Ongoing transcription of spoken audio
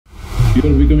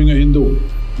You're becoming a Hindu.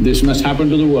 This must happen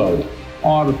to the world.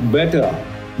 Or better,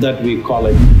 that we call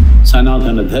it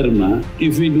Sanatana Dharma.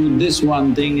 If we do this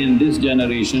one thing in this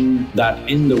generation, that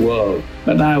in the world,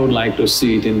 but I would like to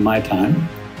see it in my time,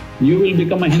 you will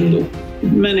become a Hindu.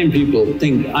 Many people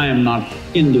think I am not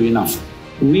Hindu enough.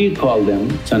 We call them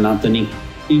Sanatani.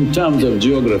 In terms of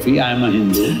geography, I am a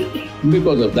Hindu.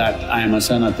 Because of that, I am a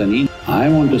Sanatani. I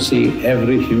want to see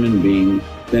every human being,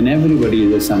 then everybody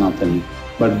is a Sanatani.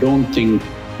 But don't think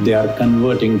they are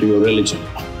converting to your religion.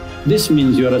 This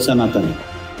means you are a Sanatani.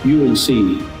 You will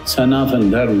see Sanatan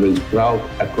Dharma will sprout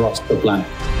across the planet.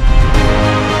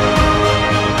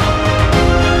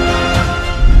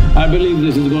 I believe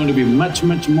this is going to be much,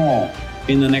 much more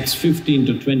in the next 15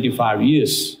 to 25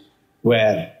 years,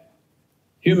 where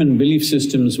human belief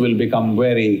systems will become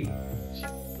very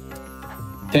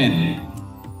thin.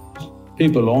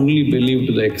 People only believe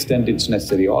to the extent it's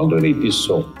necessary. Already it is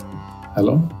so.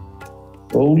 Hello?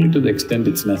 Only to the extent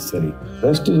it's necessary.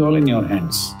 Rest is all in your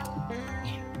hands.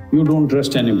 You don't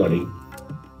trust anybody.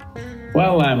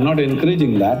 Well, I'm not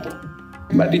encouraging that,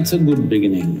 but it's a good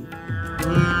beginning.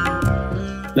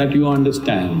 That you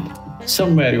understand,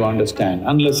 somewhere you understand,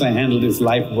 unless I handle this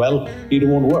life well, it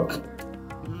won't work.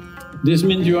 This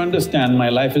means you understand my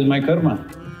life is my karma.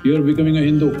 You're becoming a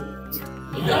Hindu.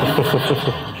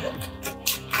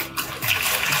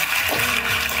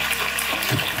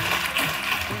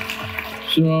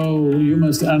 So, you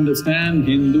must understand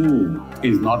Hindu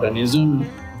is not an ism,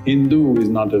 Hindu is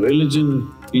not a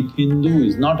religion, Hindu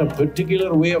is not a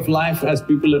particular way of life as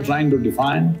people are trying to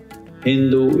define.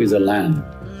 Hindu is a land.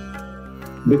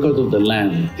 Because of the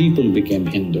land, people became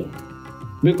Hindu.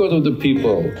 Because of the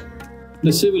people,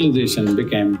 the civilization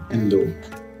became Hindu.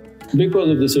 Because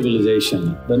of the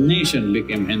civilization, the nation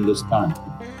became Hindustan.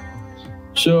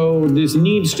 So, this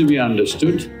needs to be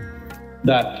understood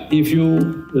that if you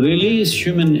release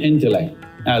human intellect,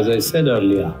 as I said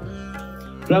earlier,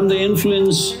 from the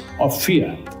influence of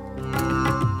fear,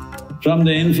 from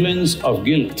the influence of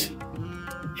guilt,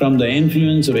 from the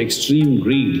influence of extreme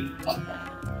greed,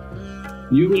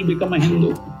 you will become a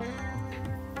Hindu.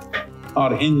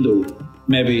 Or Hindu,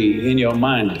 maybe in your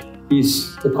mind,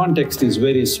 the context is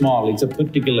very small, it's a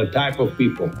particular type of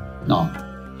people. No.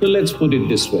 So let's put it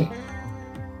this way.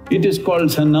 It is called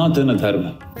Sanatana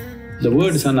Dharma. The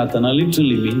word Sanatana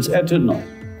literally means eternal.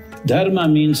 Dharma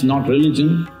means not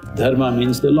religion, dharma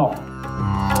means the law.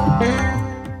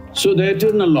 So the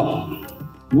eternal law,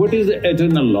 what is the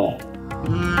eternal law?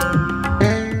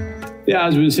 Yeah,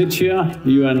 as we sit here,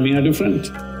 you and me are different.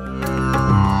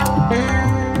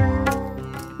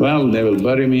 Well, they will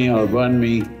bury me or burn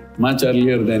me much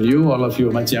earlier than you, all of you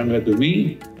are much younger to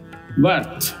me.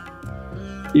 But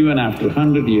even after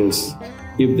 100 years,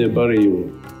 if they bury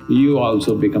you, you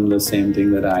also become the same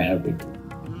thing that I have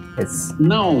become. Yes.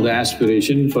 Now the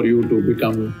aspiration for you to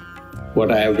become what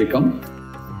I have become,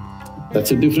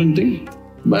 that's a different thing.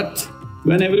 But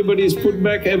when everybody is put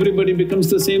back, everybody becomes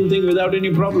the same thing without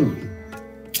any problem.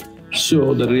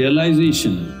 So the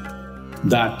realization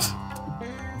that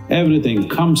everything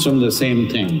comes from the same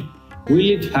thing, will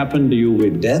it happen to you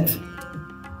with death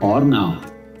or now?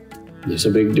 There's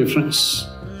a big difference.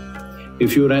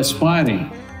 If you're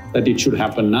aspiring that it should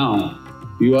happen now,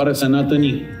 you are a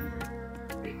Sanatani.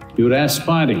 You're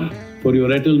aspiring for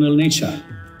your eternal nature.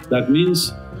 That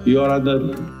means you are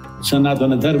the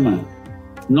Sanatana Dharma,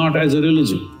 not as a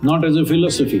religion, not as a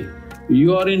philosophy.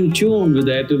 You are in tune with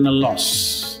the eternal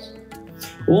laws.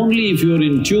 Only if you're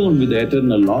in tune with the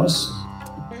eternal laws,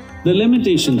 the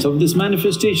limitations of this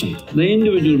manifestation, the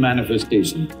individual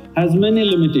manifestation, has many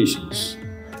limitations.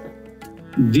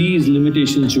 These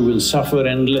limitations you will suffer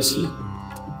endlessly.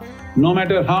 No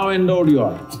matter how endowed you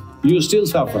are, you still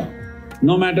suffer.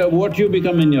 No matter what you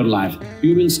become in your life,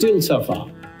 you will still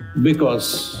suffer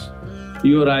because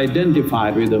you are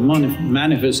identified with the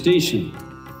manifestation.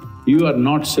 You are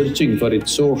not searching for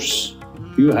its source.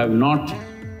 You have not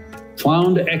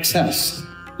found access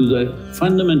to the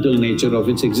fundamental nature of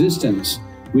its existence,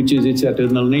 which is its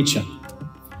eternal nature.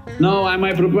 Now, am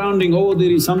I propounding, oh,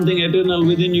 there is something eternal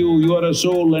within you, you are a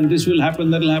soul and this will happen,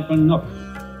 that will happen? No.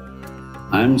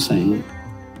 I'm saying,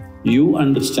 you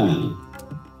understand,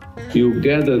 you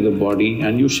gather the body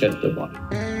and you shed the body.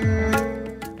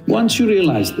 Once you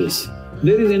realize this,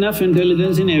 there is enough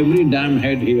intelligence in every damn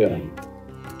head here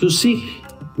to seek,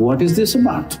 what is this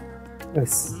about?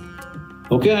 Yes.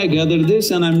 Okay, I gathered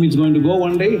this and it's going to go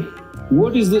one day.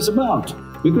 What is this about?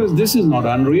 Because this is not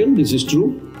unreal, this is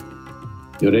true.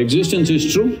 Your existence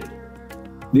is true.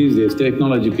 These days,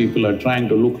 technology people are trying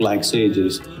to look like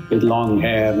sages with long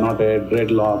hair, not hair,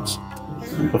 dreadlocks,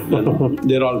 You know,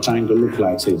 they're all trying to look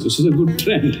like sages. This is a good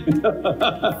trend.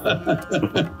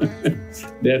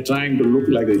 They're trying to look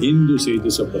like the Hindu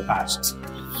sages of the past.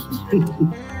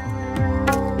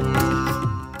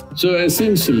 So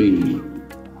essentially,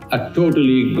 a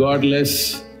totally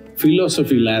godless,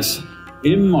 philosophy-less,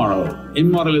 immoral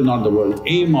is not the word,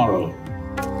 amoral.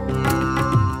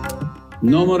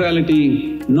 No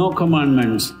morality, no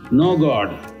commandments, no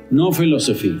God, no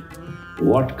philosophy.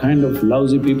 What kind of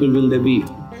lousy people will they be?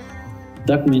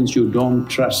 That means you don't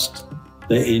trust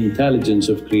the intelligence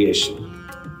of creation.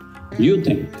 You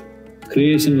think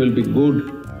creation will be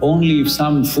good only if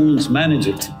some fools manage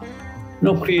it.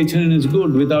 No, creation is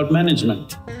good without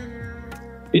management.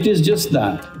 It is just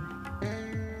that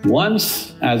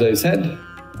once, as I said,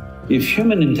 if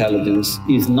human intelligence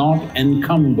is not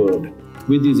encumbered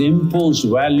with these imposed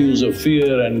values of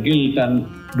fear and guilt and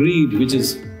greed which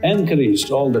is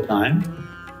encouraged all the time,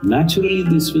 naturally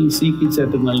this will seek its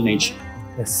eternal nature.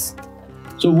 Yes.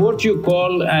 So what you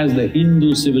call as the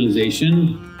Hindu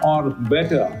civilization, or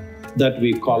better that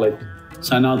we call it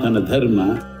Sanatana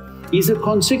Dharma, is a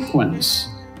consequence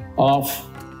of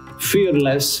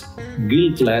fearless,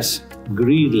 guiltless,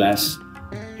 greedless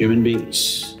human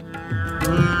beings.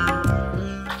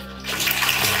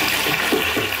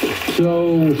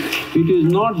 So, it is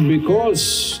not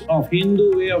because of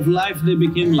Hindu way of life they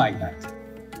became like that.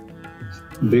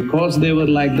 Because they were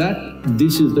like that,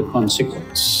 this is the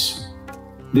consequence.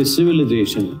 This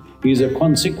civilization is a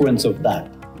consequence of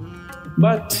that.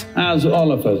 But as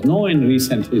all of us know, in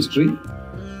recent history,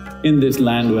 in this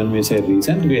land when we say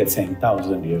recent, we are saying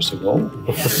 1,000 years ago.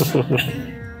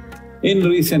 In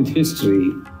recent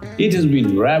history, it has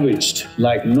been ravaged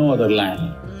like no other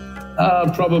land.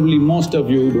 Probably most of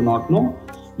you do not know,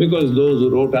 because those who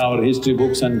wrote our history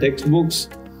books and textbooks,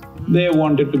 they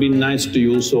wanted to be nice to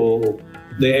you, so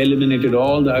they eliminated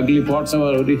all the ugly parts of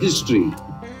our history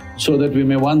so that we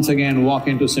may once again walk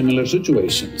into similar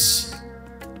situations.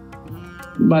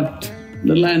 But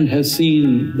the land has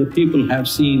seen, the people have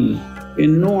seen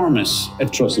enormous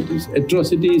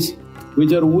atrocities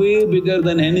which are way bigger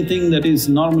than anything that is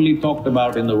normally talked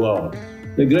about in the world.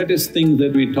 The greatest thing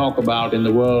that we talk about in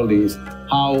the world is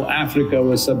how Africa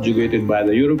was subjugated by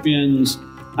the Europeans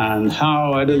and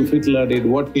how Adolf Hitler did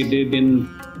what he did in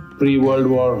pre-World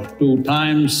War II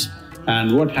times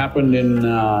and what happened in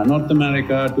North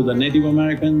America to the Native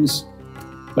Americans.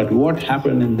 But what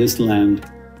happened in this land,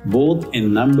 both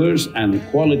in numbers and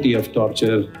quality of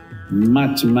torture,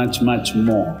 much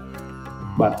more.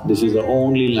 But this is the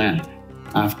only land,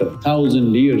 after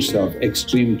 1,000 years of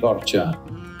extreme torture,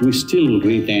 we still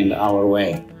retained our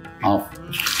way of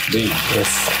being.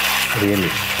 Yes, really,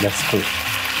 that's true.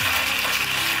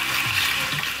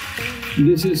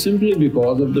 This is simply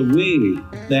because of the way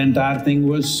the entire thing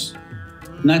was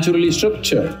naturally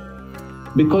structured.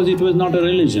 Because it was not a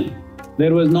religion,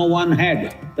 there was no one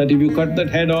head, that if you cut that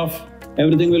head off,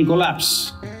 everything will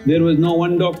collapse. There was no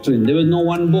one doctrine, there was no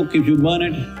one book, if you burn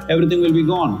it, everything will be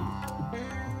gone.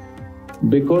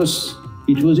 Because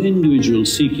it was individual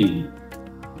seeking.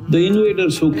 The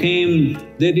invaders who came,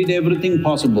 they did everything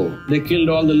possible. They killed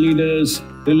all the leaders,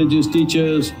 religious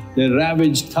teachers, they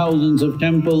ravaged thousands of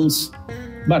temples,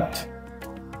 but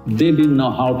they didn't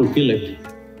know how to kill it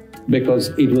because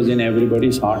it was in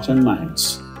everybody's hearts and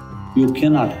minds. You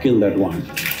cannot kill that one.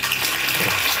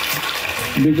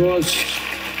 Because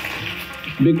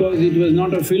it was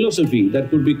not a philosophy that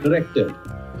could be corrected.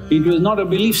 It was not a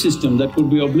belief system that could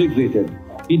be obliterated.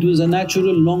 It was a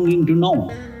natural longing to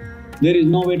know. There is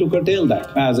no way to curtail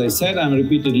that. As I said, I'm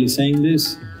repeatedly saying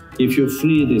this, if you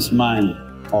free this mind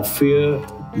of fear,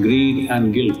 greed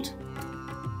and guilt,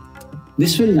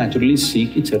 this will naturally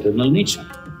seek its eternal nature.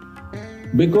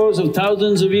 Because of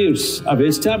thousands of years of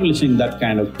establishing that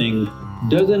kind of thing,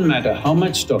 doesn't matter how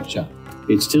much torture,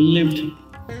 it still lived.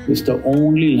 It's the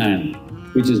only land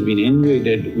which has been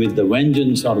invaded with the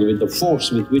vengeance or with the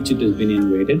force with which it has been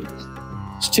invaded,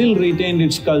 still retained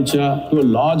its culture to a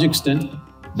large extent.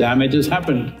 Damages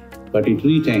happened, but it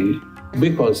retained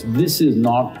because this is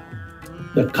not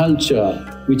the culture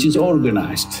which is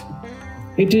organized.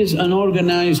 It is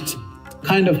unorganized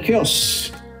kind of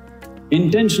chaos,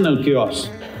 intentional chaos,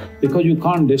 because you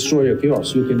can't destroy a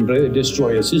chaos, you can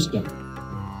destroy a system.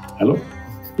 Hello?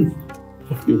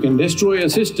 You can destroy a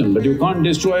system, but you can't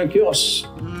destroy a chaos.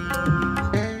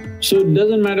 So it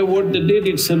doesn't matter what they did,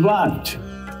 it survived.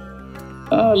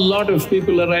 A lot of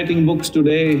people are writing books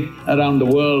today around the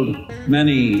world,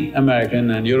 many American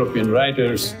and European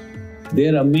writers.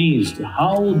 They're amazed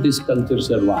how this culture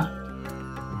survived.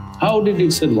 How did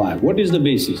it survive? What is the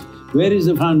basis? Where is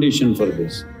the foundation for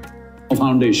this? No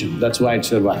foundation, that's why it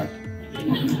survived.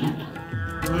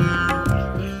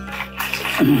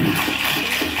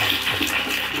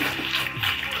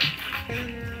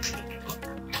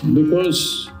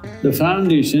 Because the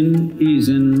foundation is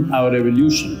in our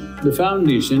evolution. The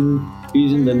foundation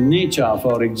is in the nature of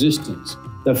our existence.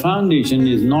 The foundation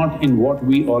is not in what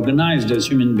we organized as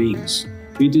human beings.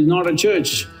 It is not a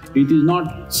church, it is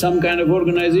not some kind of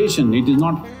organization, it is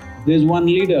not… There's one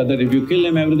leader that if you kill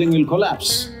him, everything will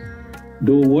collapse.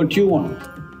 Do what you want.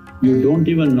 You don't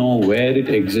even know where it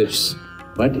exists,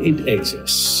 but it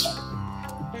exists.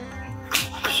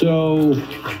 So,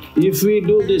 if we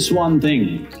do this one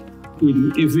thing,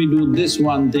 if we do this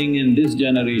one thing in this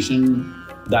generation,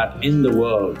 that in the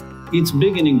world, it's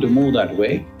beginning to move that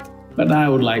way, but I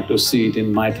would like to see it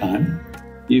in my time.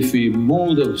 If we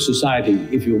move the society,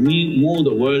 if you move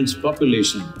the world's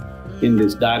population in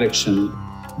this direction,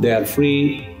 they are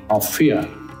free of fear,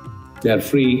 they are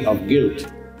free of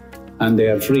guilt, and they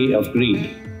are free of greed.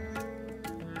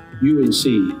 You will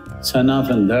see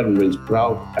Sanatan Dharma will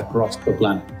sprout across the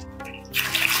planet.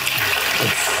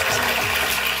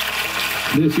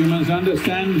 This you must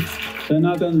understand.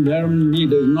 Sanatan Dharma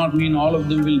does not mean all of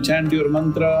them will chant your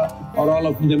mantra or all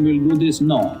of them will do this,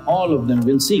 no. All of them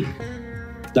will seek.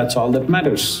 That's all that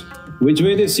matters. Which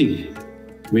way they seek,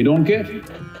 we don't care.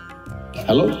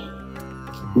 Hello?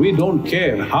 We don't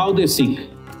care how they seek,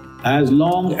 as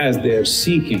long as they're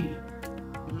seeking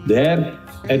their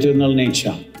eternal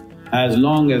nature, as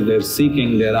long as they're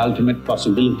seeking their ultimate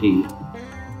possibility,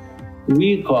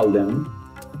 we call them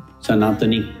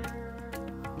Sanatani.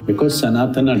 Because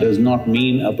Sanatana does not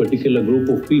mean a particular group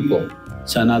of people,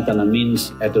 Sanatana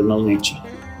means eternal nature.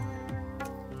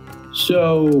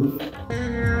 So,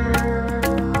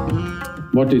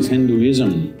 what is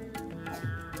Hinduism?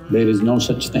 There is no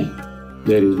such thing.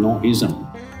 There is no ism.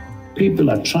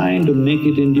 People are trying to make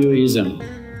it into a ism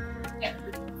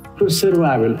for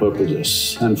survival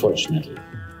purposes, unfortunately.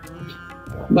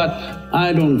 But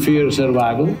I don't fear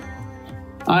survival,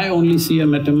 I only see a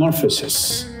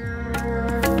metamorphosis.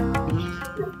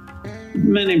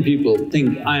 Many people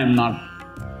think I am not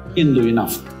Hindu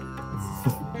enough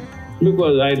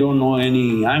because I don't know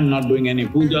I'm not doing any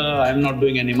puja, I'm not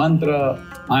doing any mantra,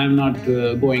 I'm not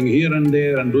going here and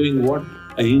there and doing what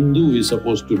a Hindu is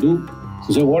supposed to do.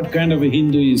 So what kind of a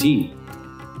Hindu is he?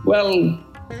 Well,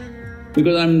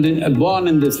 because I'm born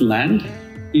in this land,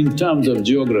 in terms of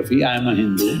geography, I am a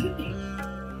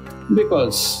Hindu.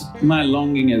 Because my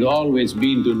longing has always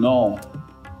been to know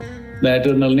the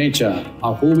eternal nature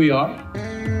of who we are.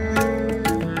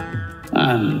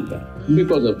 And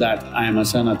because of that, I am a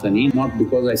Sanatani, not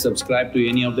because I subscribe to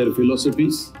any of their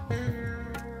philosophies.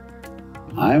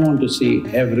 I want to see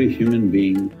every human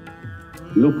being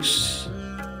looks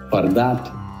for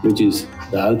that which is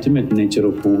the ultimate nature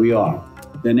of who we are.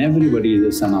 Then everybody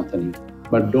is a Sanatani.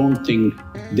 But don't think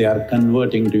they are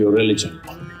converting to your religion,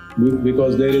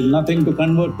 because there is nothing to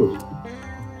convert to.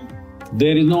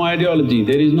 There is no ideology,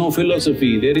 there is no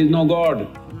philosophy, there is no God,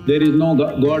 there is no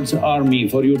God's army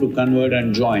for you to convert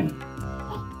and join.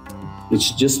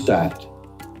 It's just that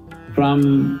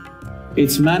from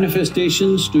its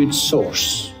manifestations to its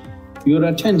source, your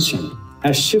attention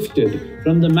has shifted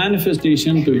from the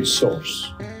manifestation to its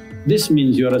source. This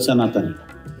means you're a Sanatani,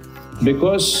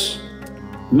 because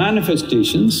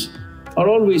manifestations are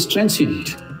always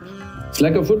transient. It's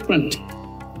like a footprint.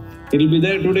 It'll be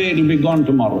there today, it'll be gone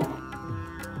tomorrow.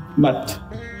 But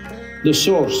the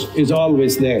source is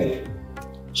always there.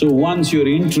 So once your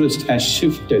interest has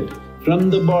shifted from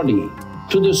the body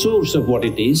to the source of what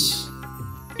it is,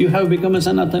 you have become a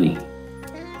Sanatani.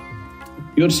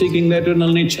 You're seeking the eternal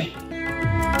nature.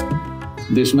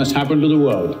 This must happen to the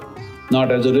world,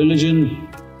 not as a religion,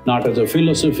 not as a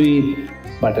philosophy,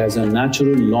 but as a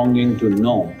natural longing to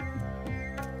know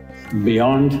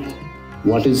beyond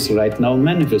what is right now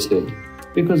manifested.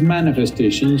 Because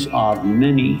manifestations are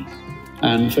many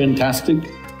and fantastic.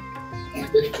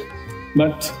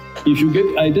 But if you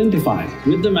get identified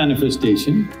with the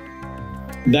manifestation,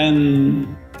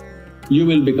 then you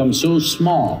will become so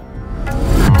small.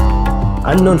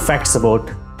 Unknown facts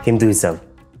about Hinduism.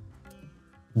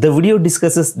 The video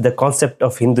discusses the concept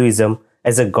of Hinduism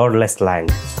as a godless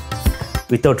land,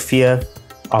 without fear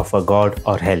of a god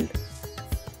or hell.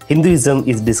 Hinduism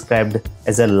is described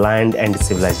as a land and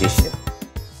civilization.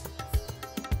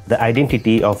 The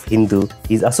identity of Hindu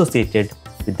is associated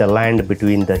with the land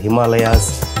between the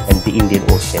Himalayas and the Indian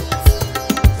Ocean.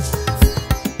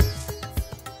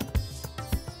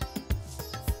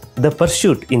 The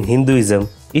pursuit in Hinduism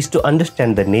is to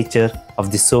understand the nature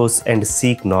of the source and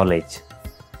seek knowledge.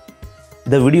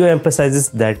 The video emphasizes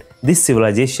that this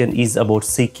civilization is about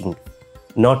seeking,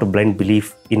 not blind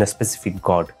belief in a specific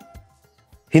god.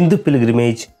 Hindu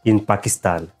pilgrimage in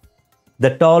Pakistan. The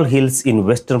tall hills in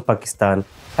western Pakistan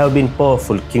have been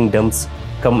powerful kingdoms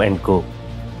come and go.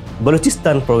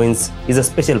 Balochistan province is a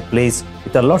special place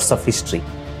with a lots of history.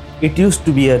 It used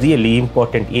to be a really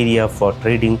important area for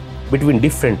trading between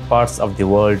different parts of the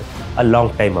world a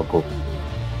long time ago.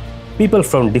 People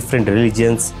from different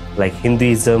religions like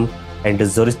Hinduism and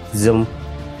Zoroastrianism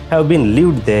have been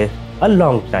lived there a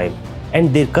long time,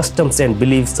 and their customs and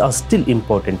beliefs are still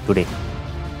important today.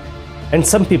 And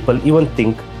some people even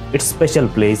think it's a special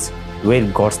place where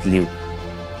gods live.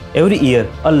 Every year,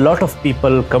 a lot of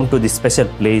people come to this special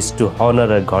place to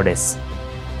honor a goddess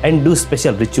and do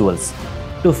special rituals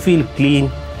to feel clean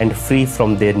and free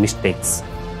from their mistakes.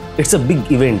 It's a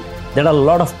big event that a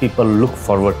lot of people look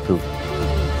forward to.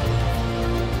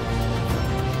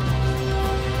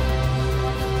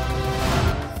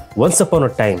 Once upon a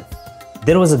time,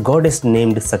 there was a goddess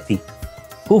named Sati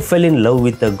who fell in love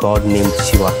with a god named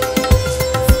Shiva.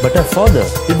 But her father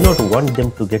did not want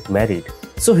them to get married,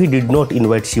 so he did not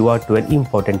invite Shiva to an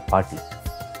important party.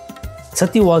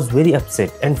 Sati was very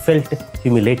upset and felt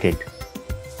humiliated,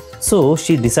 so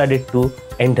she decided to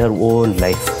end her own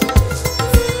life.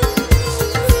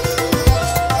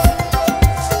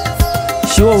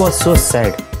 Shiva was so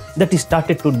sad that he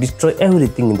started to destroy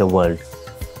everything in the world.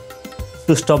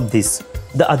 To stop this,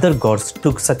 the other gods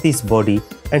took Sati's body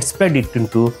and spread it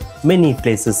into many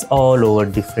places all over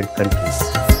different countries.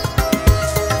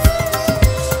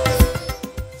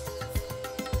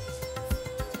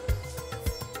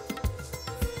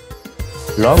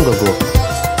 Long ago,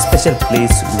 special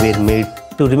places were made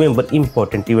to remember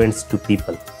important events to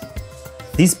people.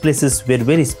 These places were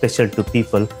very special to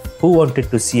people who wanted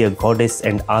to see a goddess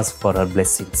and ask for her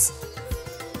blessings.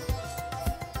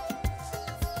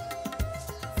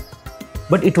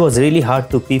 But it was really hard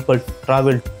to people to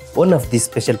travel to one of these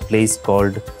special places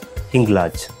called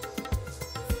Hinglaj.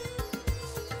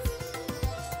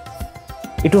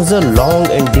 It was a long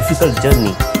and difficult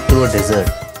journey through a desert.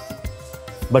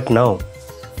 But now,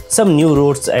 some new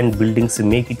roads and buildings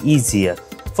make it easier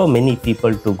for many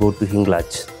people to go to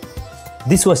Hinglaj.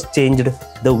 This was changed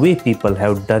the way people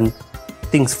have done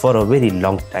things for a very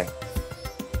long time.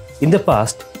 In the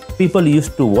past, people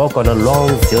used to walk on a long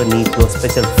journey to a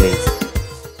special place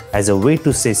as a way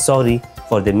to say sorry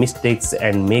for their mistakes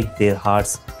and make their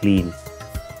hearts clean.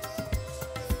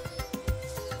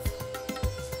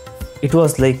 It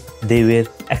was like they were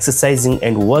exercising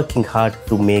and working hard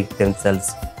to make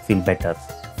themselves feel better.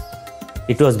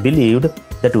 It was believed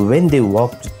that when they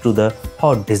walked through the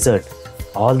hot desert,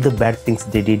 all the bad things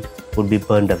they did would be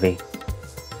burned away,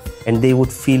 and they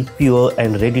would feel pure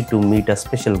and ready to meet a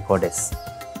special goddess.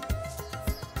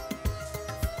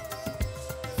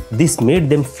 This made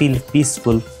them feel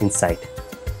peaceful inside.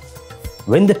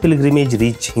 When the pilgrimage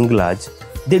reached Hinglaj,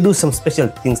 they do some special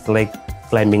things like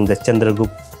climbing the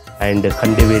Chandragupt and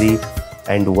Khandeveri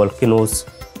and volcanoes,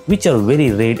 which are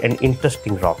very red and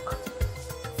interesting rock.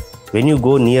 When you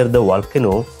go near the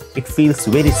volcano, it feels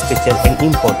very special and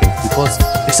important because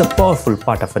it's a powerful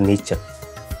part of nature.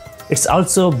 It's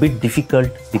also a bit difficult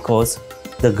because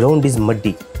the ground is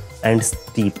muddy and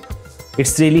steep.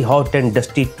 It's really hot and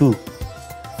dusty too.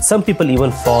 Some people even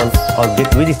fall or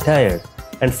get very tired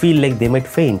and feel like they might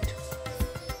faint.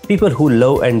 People who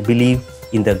love and believe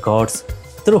in the gods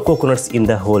throw coconuts in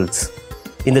the holes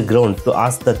in the ground to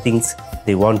ask the things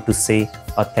they want to say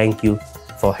or thank you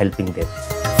for helping them.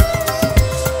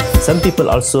 Some people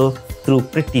also threw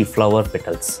pretty flower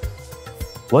petals,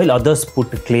 while others put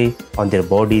clay on their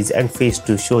bodies and face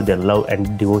to show their love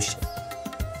and devotion.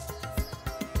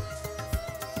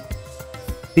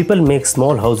 People make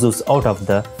small houses out of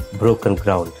the broken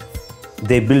ground.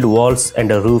 They build walls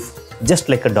and a roof just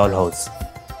like a dollhouse.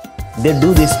 They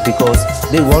do this because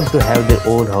they want to have their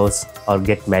own house or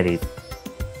get married.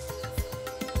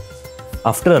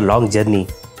 After a long journey,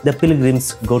 the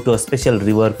pilgrims go to a special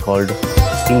river called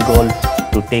Hingol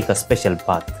to take a special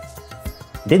bath.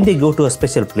 Then they go to a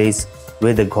special place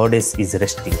where the goddess is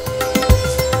resting.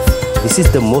 This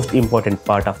is the most important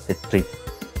part of the trip.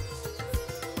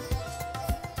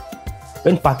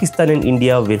 When Pakistan and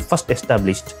India were first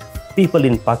established, people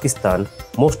in Pakistan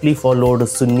mostly followed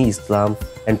Sunni Islam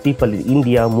and people in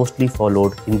India mostly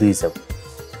followed Hinduism.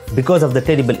 Because of the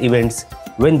terrible events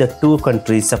when the two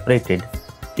countries separated,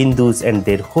 Hindus and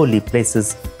their holy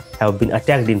places have been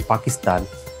attacked in Pakistan.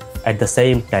 At the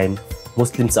same time,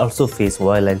 Muslims also face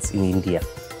violence in India.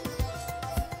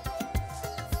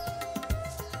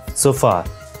 So far,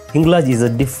 Hinglaj is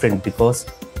different because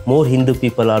more Hindu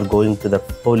people are going to the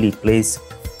holy place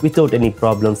without any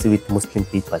problems with Muslim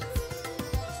people.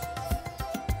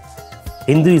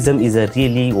 Hinduism is a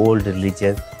really old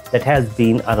religion that has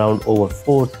been around over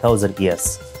 4,000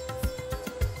 years.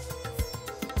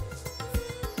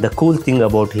 The cool thing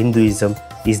about Hinduism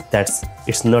is that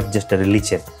it's not just a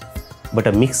religion, but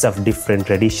a mix of different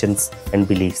traditions and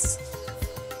beliefs.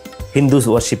 Hindus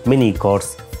worship many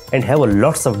gods and have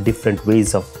lots of different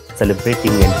ways of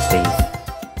celebrating and praying.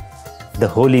 The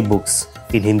holy books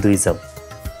in Hinduism.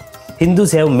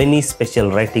 Hindus have many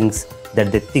special writings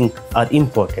that they think are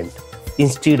important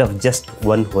instead of just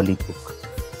one holy book.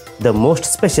 The most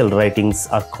special writings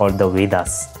are called the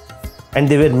Vedas, and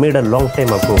they were made a long time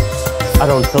ago,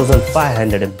 around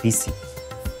 1500 BC.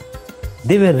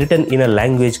 They were written in a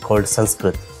language called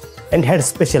Sanskrit and had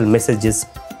special messages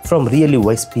from really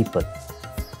wise people.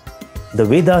 The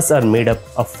Vedas are made up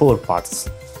of 4 parts: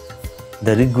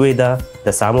 the Rig Veda,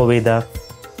 the Samaveda,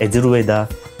 Yajurveda,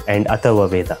 and Atharva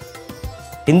Veda.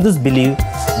 Hindus believe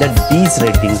that these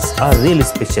writings are really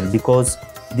special because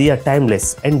they are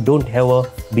timeless and don't have a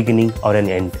beginning or an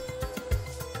end.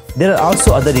 There are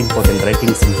also other important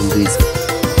writings in Hinduism,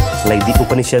 like the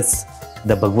Upanishads,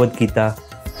 the Bhagavad Gita,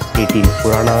 18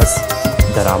 Puranas,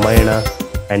 the Ramayana,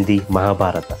 and the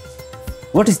Mahabharata.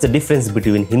 What is the difference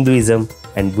between Hinduism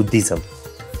and Buddhism?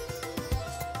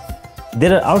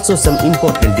 There are also some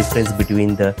important differences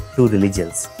between the two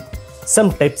religions.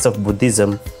 Some types of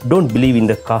Buddhism don't believe in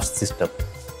the caste system,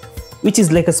 which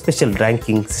is like a special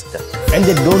ranking system, and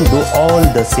they don't do all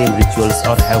the same rituals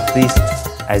or have priests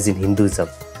as in Hinduism.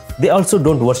 They also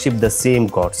don't worship the same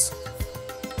gods.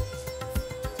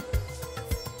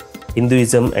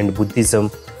 Hinduism and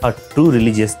Buddhism are two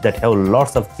religions that have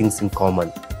lots of things in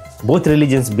common. Both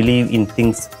religions believe in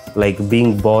things like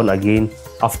being born again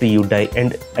after you die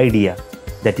and idea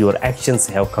that your actions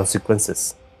have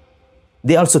consequences.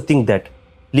 They also think that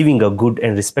living a good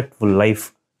and respectful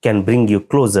life can bring you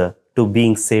closer to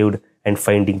being saved and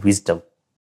finding wisdom.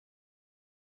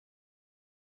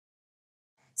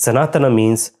 Sanatana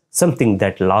means something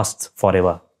that lasts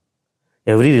forever.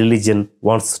 Every religion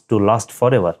wants to last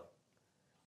forever.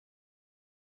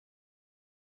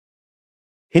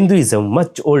 Hinduism,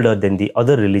 much older than the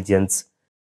other religions.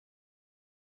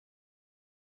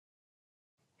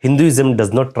 Hinduism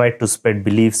does not try to spread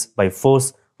beliefs by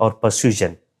force or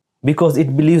persuasion because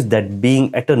it believes that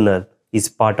being eternal is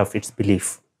part of its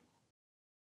belief.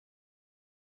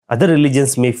 Other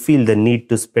religions may feel the need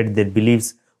to spread their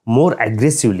beliefs more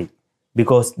aggressively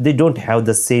because they don't have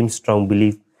the same strong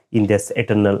belief in their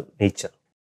eternal nature.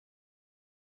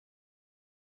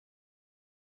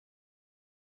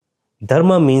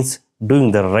 Dharma means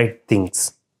doing the right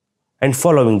things and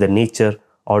following the nature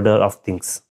order of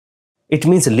things. It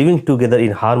means living together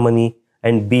in harmony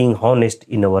and being honest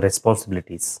in our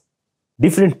responsibilities.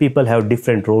 Different people have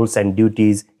different roles and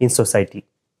duties in society,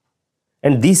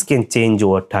 and these can change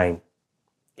over time.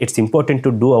 It's important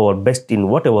to do our best in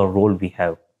whatever role we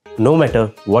have, no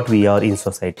matter what we are in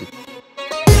society.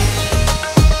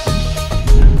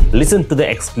 Listen to the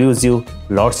exclusive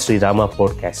Lord Sri Rama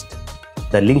podcast.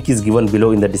 The link is given below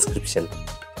in the description.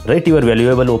 Write your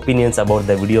valuable opinions about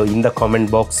the video in the comment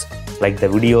box, like the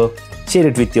video, share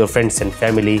it with your friends and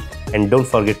family, and don't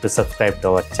forget to subscribe to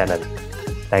our channel.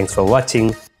 Thanks for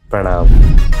watching. Pranam.